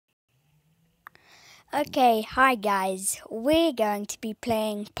Okay, hi guys. We're going to be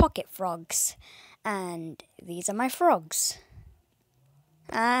playing Pocket Frogs. And these are my frogs.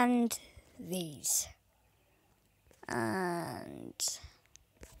 And these. And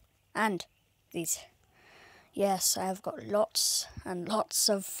these. Yes, I have got lots and lots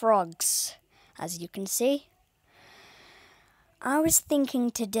of frogs, as you can see. I was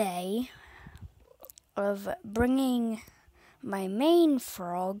thinking today of bringing my main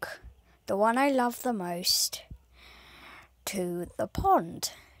frog, the one I love the most, to the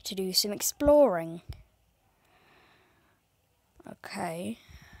pond to do some exploring. Okay.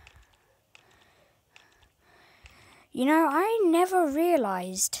 You know, I never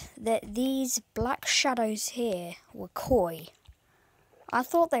realised that these black shadows here were koi. I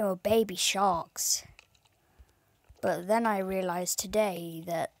thought they were baby sharks. But then I realised today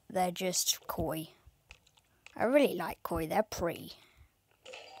that they're just koi. I really like koi, they're pretty.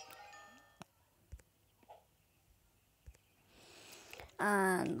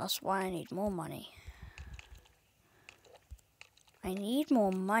 And that's why I need more money. I need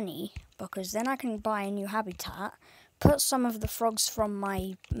more money because then I can buy a new habitat, put some of the frogs from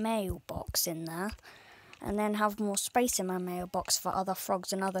my mailbox in there, and then have more space in my mailbox for other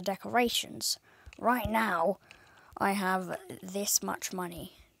frogs and other decorations. Right now, I have this much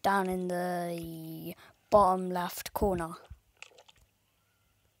money down in the bottom left corner.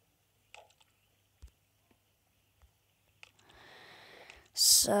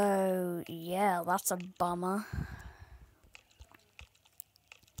 So, yeah, that's a bummer.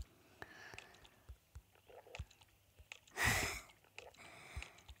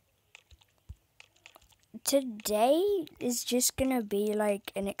 Today is just gonna be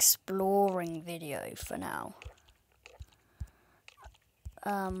like an exploring video for now.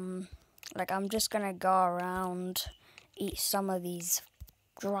 Like I'm just gonna go around, eat some of these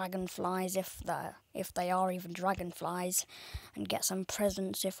dragonflies if they are even dragonflies, and get some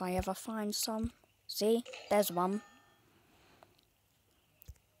presents if I ever find some. See, there's one.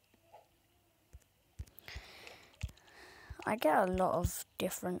 I get a lot of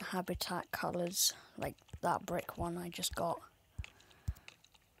different habitat colours, like that brick one I just got.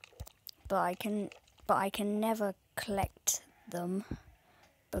 But I can never collect them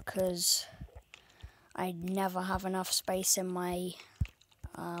because I never have enough space in my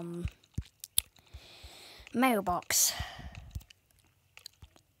mailbox.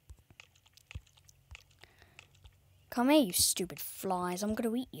 Come here, you stupid flies, I'm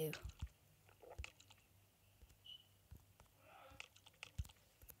gonna eat you.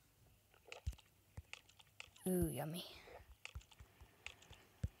 Ooh, yummy.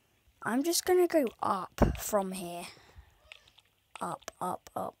 I'm just gonna go up from here. Up, up,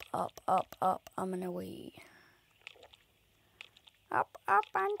 up, up, up, up. I'm gonna wee. Up, up,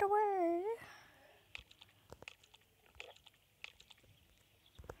 and away.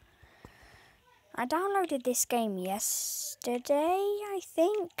 I downloaded this game yesterday, I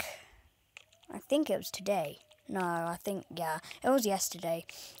think. I think it was today. No, yeah, it was yesterday.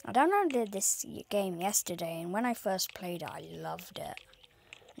 I downloaded this game yesterday, and when I first played it, I loved it.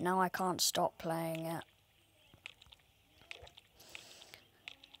 Now I can't stop playing it.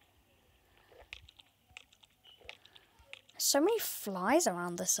 So many flies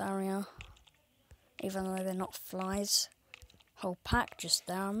around this area, even though they're not flies. Whole pack just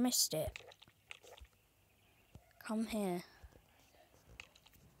there, I missed it. Come here.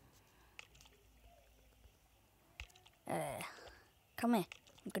 Come here,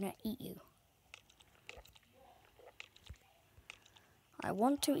 I'm gonna eat you. I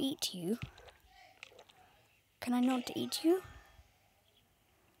want to eat you. Can I not eat you?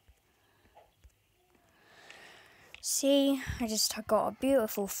 See, I just got a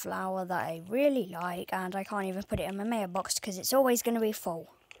beautiful flower that I really like, and I can't even put it in my mailbox because it's always going to be full.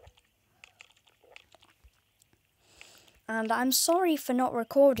 And I'm sorry for not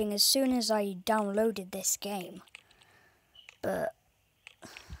recording as soon as I downloaded this game. But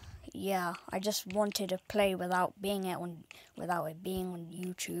yeah, I just wanted to play without it being on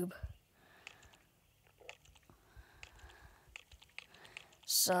YouTube.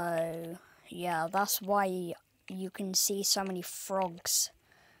 So yeah, that's why you can see so many frogs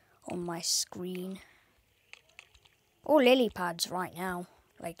on my screen. Or lily pads right now,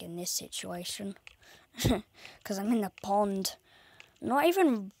 like in this situation. Because I'm in the pond. Not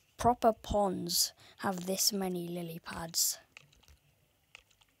even proper ponds have this many lily pads.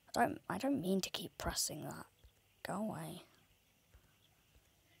 I don't mean to keep pressing that. Go away.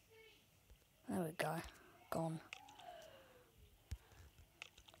 There we go. Gone.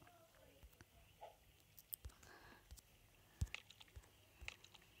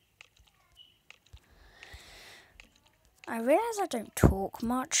 I realise I don't talk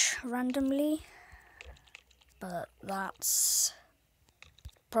much randomly, but that's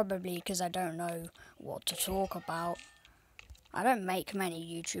probably because I don't know what to talk about. I don't make many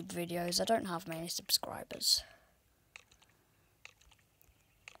YouTube videos, I don't have many subscribers.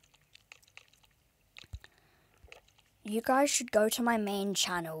 You guys should go to my main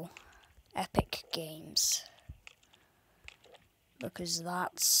channel, Epic Games, because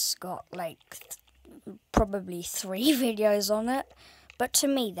that's got like probably 3 videos on it, but to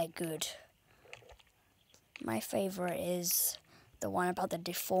me they're good. My favourite is the one about the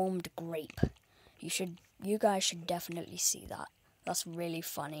deformed grape. You guys should definitely see that. That's really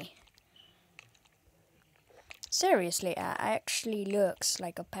funny. Seriously, it actually looks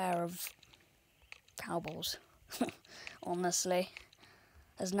like a pair of cowballs. Honestly,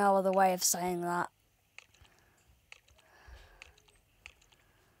 there's no other way of saying that.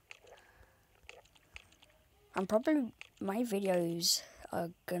 My videos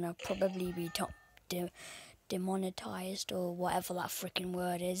are gonna probably be demonetized or whatever that freaking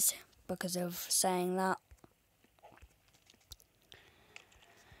word is because of saying that.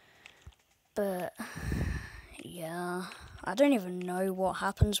 But yeah, I don't even know what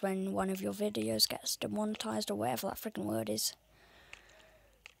happens when one of your videos gets demonetized or whatever that freaking word is.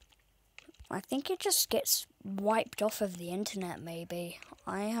 I think it just gets wiped off of the internet, maybe.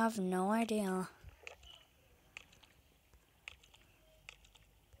 I have no idea.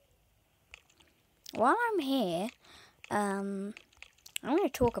 While I'm here, I'm going to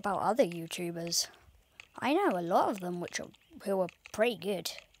talk about other YouTubers. I know a lot of them who are pretty good.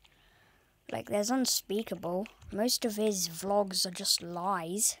 Like, there's Unspeakable. Most of his vlogs are just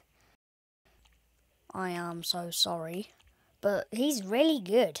lies. I am so sorry. But he's really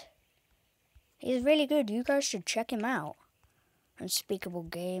good. He's really good. You guys should check him out. Unspeakable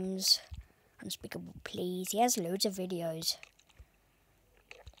Games. Unspeakable Please. He has loads of videos.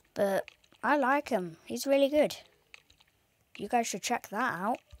 But I like him. He's really good. You guys should check that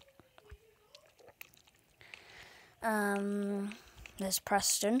out. There's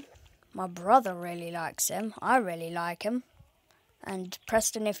Preston. My brother really likes him. I really like him. And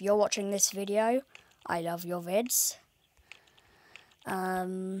Preston, if you're watching this video, I love your vids.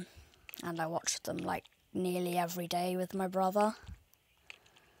 And I watch them like nearly every day with my brother.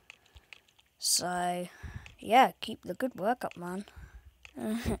 So, yeah, keep the good work up, man.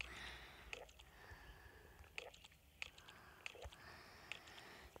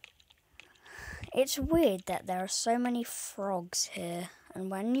 It's weird that there are so many frogs here, and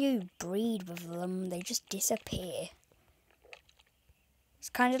when you breed with them, they just disappear. It's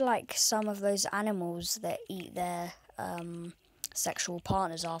kind of like some of those animals that eat their sexual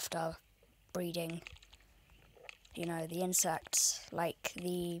partners after breeding. You know, the insects, like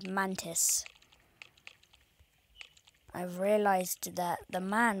the mantis. I've realised that the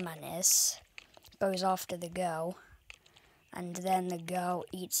man mantis goes after the girl, and then the girl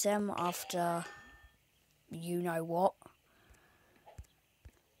eats him after you know what.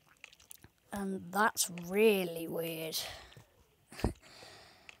 And that's really weird.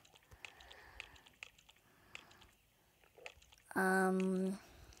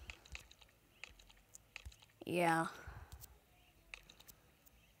 Yeah.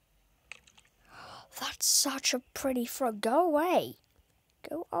 That's such a pretty frog. Go away.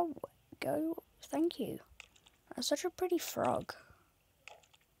 Go. Thank you. That's such a pretty frog.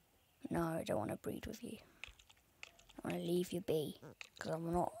 No, I don't want to breed with you. I want to leave you be, because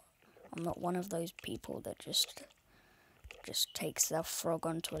I'm not one of those people that just takes their frog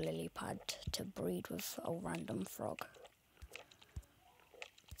onto a lily pad to breed with a random frog.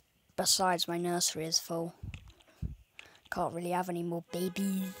 Besides, my nursery is full. Can't really have any more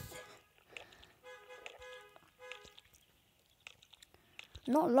babies.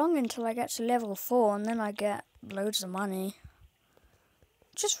 Not long until I get to level 4, and then I get loads of money.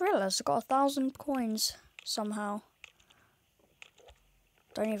 Just realised I got 1,000 coins somehow.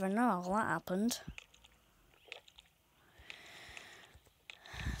 Don't even know how that happened.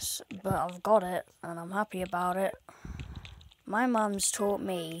 But I've got it, and I'm happy about it. My mum's taught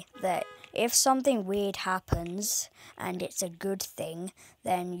me that if something weird happens and it's a good thing,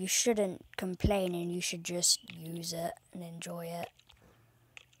 then you shouldn't complain and you should just use it and enjoy it.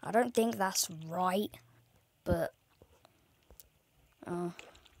 I don't think that's right, but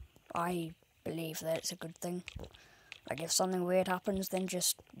I believe that it's a good thing. Like, if something weird happens, then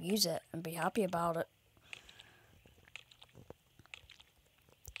just use it and be happy about it.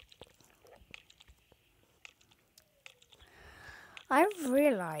 I've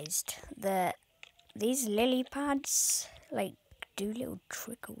realised that these lily pads, like, do little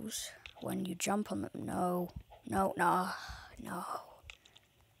trickles when you jump on them. No, No, no, no.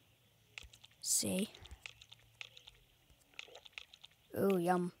 See? Ooh,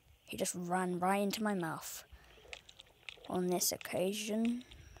 yum. He just ran right into my mouth. On this occasion,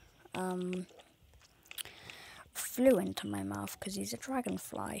 flew into my mouth because he's a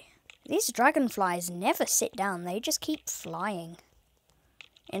dragonfly. These dragonflies never sit down, they just keep flying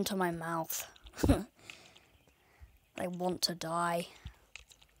into my mouth. They want to die.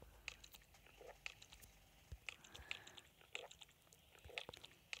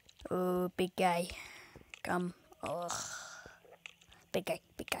 Oh, big guy. Come. Ugh. Big guy,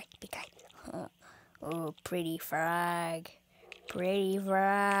 big guy, big guy. Oh, pretty frog. Pretty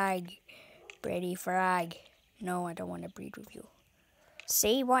frog. Pretty frog. No, I don't want to breed with you.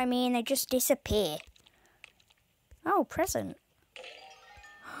 See what I mean? They just disappear. Oh, present.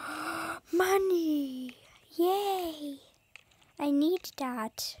 Money! Yay! I need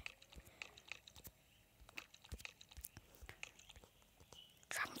that.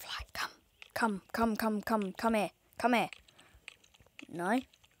 Dragonfly, come here. No?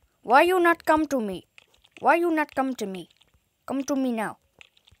 Why you not come to me? Why you not come to me? Come to me now.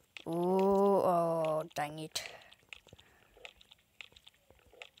 Oh, dang it.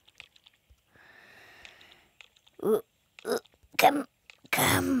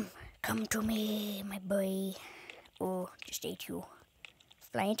 Come to me, my boy. Oh, just ate you.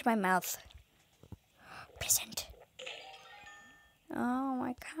 Fly into my mouth. Present. Oh,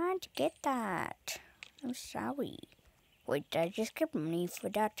 I can't get that. I'm sorry. Wait, did I just get money for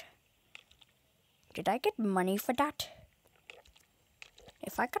that? Did I get money for that?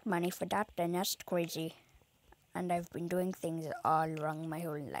 If I got money for that, then that's crazy. And I've been doing things all wrong my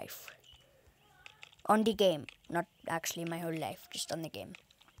whole life. On the game. Not actually my whole life, just on the game.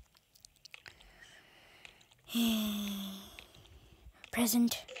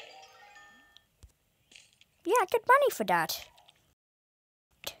 Present. Yeah, I get money for that.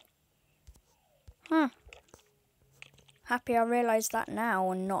 Happy I realised that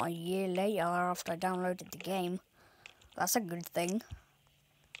now and not a year later after I downloaded the game. That's a good thing.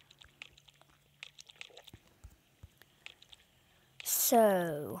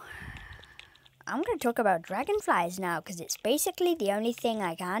 So, I'm going to talk about dragonflies now because it's basically the only thing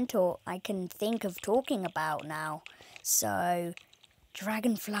I can think of talking about now. So,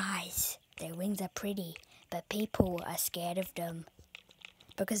 dragonflies, their wings are pretty, but people are scared of them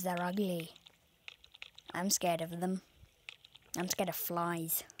because they're ugly. I'm scared of them. I'm scared of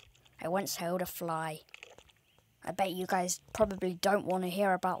flies. I once held a fly. I bet you guys probably don't want to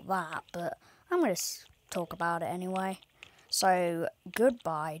hear about that, but I'm going to talk about it anyway. So,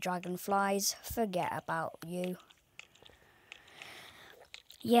 goodbye, dragonflies. Forget about you.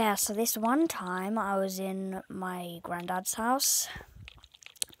 Yeah, so this one time I was in my granddad's house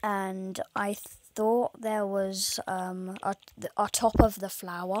and I thought there was a top of the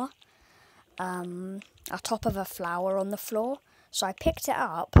flower, a top of a flower on the floor. So I picked it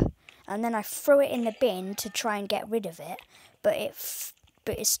up and then I threw it in the bin to try and get rid of it, but it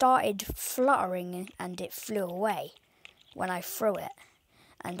started fluttering and it flew away when I threw it,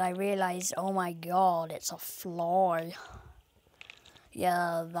 and I realised, oh my god, it's a fly.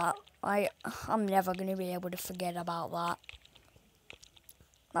 Yeah, I'm never going to be able to forget about that.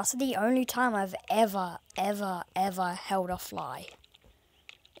 That's the only time I've ever held a fly.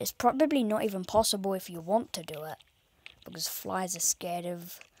 It's probably not even possible if you want to do it, because flies are scared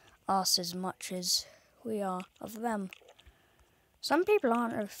of us as much as we are of them. Some people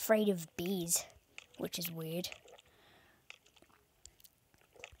aren't afraid of bees, which is weird.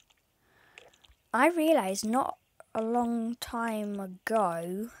 I realised not a long time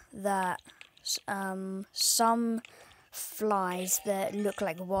ago that some flies that look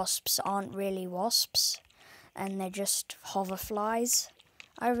like wasps aren't really wasps and they're just hoverflies.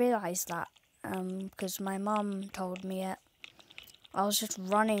 I realised that because my mum told me it. I was just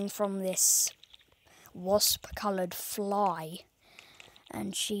running from this wasp-coloured fly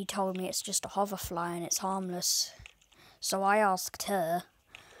and she told me it's just a hoverfly and it's harmless. So I asked her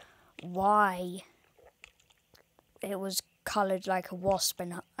why it was coloured like a wasp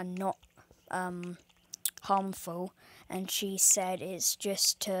and not harmful, and she said it's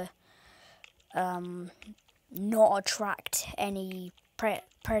just to not attract any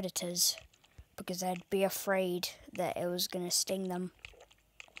predators because they'd be afraid that it was going to sting them.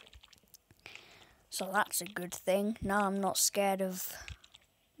 So that's a good thing. Now I'm not scared of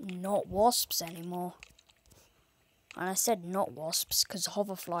not wasps anymore. And I said not wasps because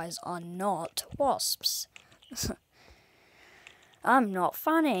hoverflies are not wasps. I'm not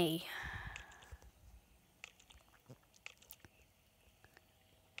funny.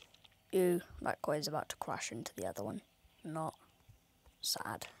 Ew, that koi is about to crash into the other one. Not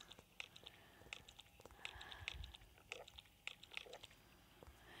sad.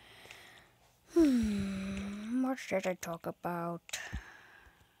 What should I talk about?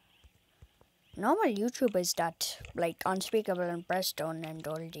 Normal YouTubers that, like Unspeakable and Breastone and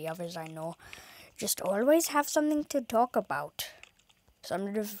all the others I know, just always have something to talk about. Some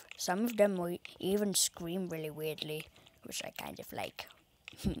of them will even scream really weirdly, which I kind of like.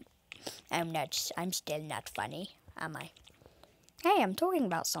 I'm still not funny, am I? Hey, I'm talking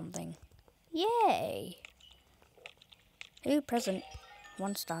about something. Yay! Ooh, present.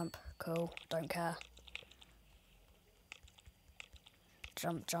 1 stamp. Cool, don't care.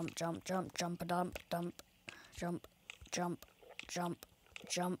 Jump, jump, jump, jump, jump, a dump, dump. Jump, jump, jump,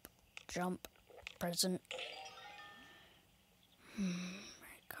 jump, jump. Present.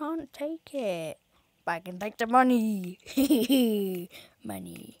 I can't take it. But I can take the money.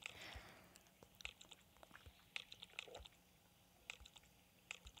 Money.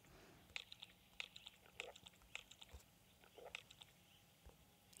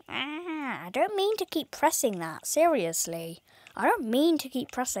 I don't mean to keep pressing that. Seriously. I don't mean to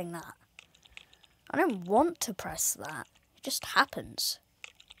keep pressing that. I don't want to press that. It just happens.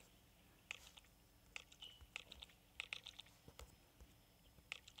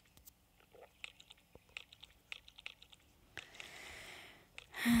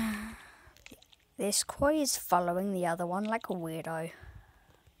 This koi is following the other one like a weirdo.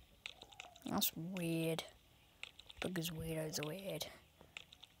 That's weird. Because weirdos are weird.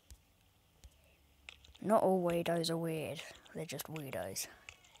 Not all weirdos are weird. They're just weirdos.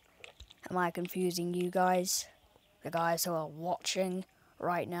 Am I confusing you guys? The guys who are watching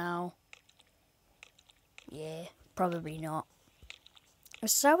right now? Yeah, probably not.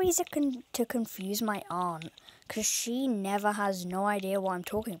 It's so easy to confuse my aunt, because she never has no idea what I'm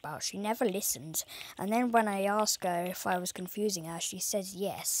talking about. She never listens. And then when I ask her if I was confusing her, she says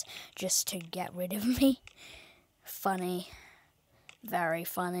yes, just to get rid of me. Funny. Very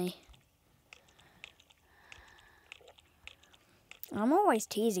funny. I'm always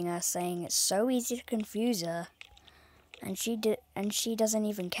teasing her, saying it's so easy to confuse her. And she doesn't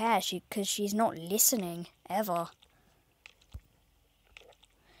even care, because she's not listening, ever.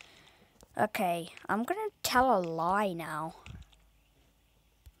 Okay, I'm gonna tell a lie now.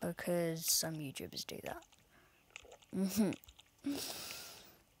 Because some YouTubers do that.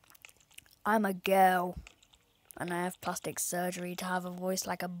 I'm a girl. And I have plastic surgery to have a voice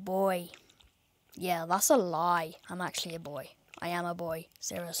like a boy. Yeah, that's a lie. I'm actually a boy. I am a boy.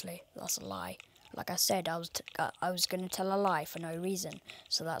 Seriously, that's a lie. Like I said, I was gonna tell a lie for no reason.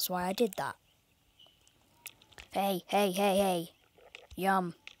 So that's why I did that. Hey, hey, hey, hey.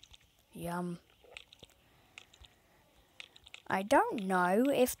 Yum. Yum. I don't know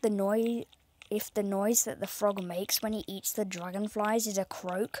if the noise that the frog makes when he eats the dragonflies is a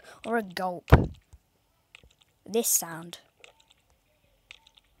croak or a gulp. This sound.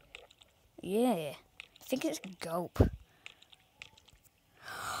 Yeah, I think it's gulp.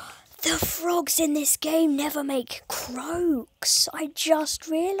 The frogs in this game never make croaks. I just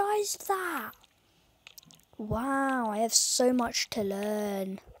realised that. Wow, I have so much to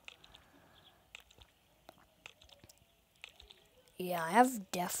learn. Yeah, I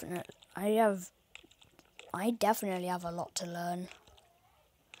definitely have a lot to learn.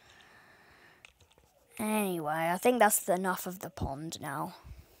 Anyway, I think that's enough of the pond now.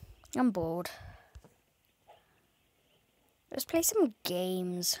 I'm bored. Let's play some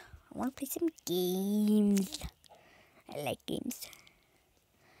games. I want to play some games. I like games.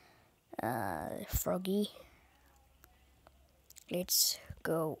 Froggy. Let's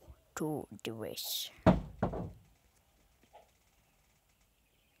go to the race.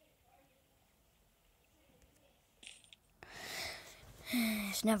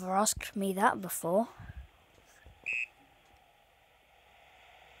 He's never asked me that before.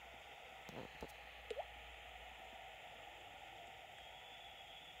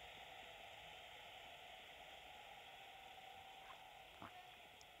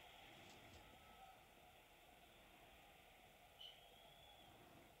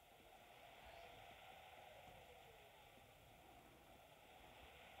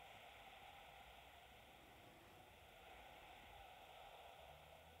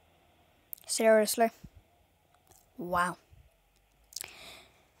 Seriously? Wow.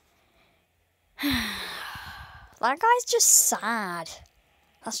 That guy's just sad.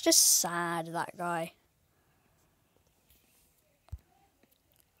 That's just sad, that guy.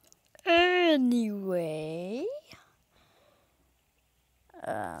 Anyway.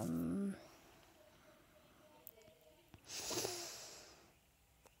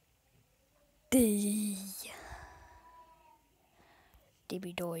 D.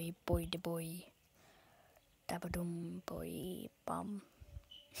 Dibby doy, boy de boy. Dabadum boy bum.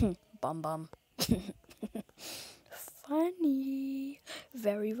 Bum bum. Funny.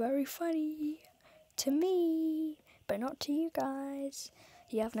 Very, very funny. To me. But not to you guys.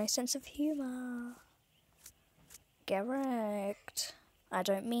 You have no sense of humour. Get wrecked. I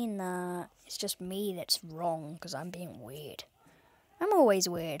don't mean that. It's just me that's wrong because I'm being weird. I'm always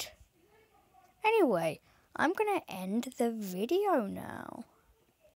weird. Anyway, I'm gonna end the video now.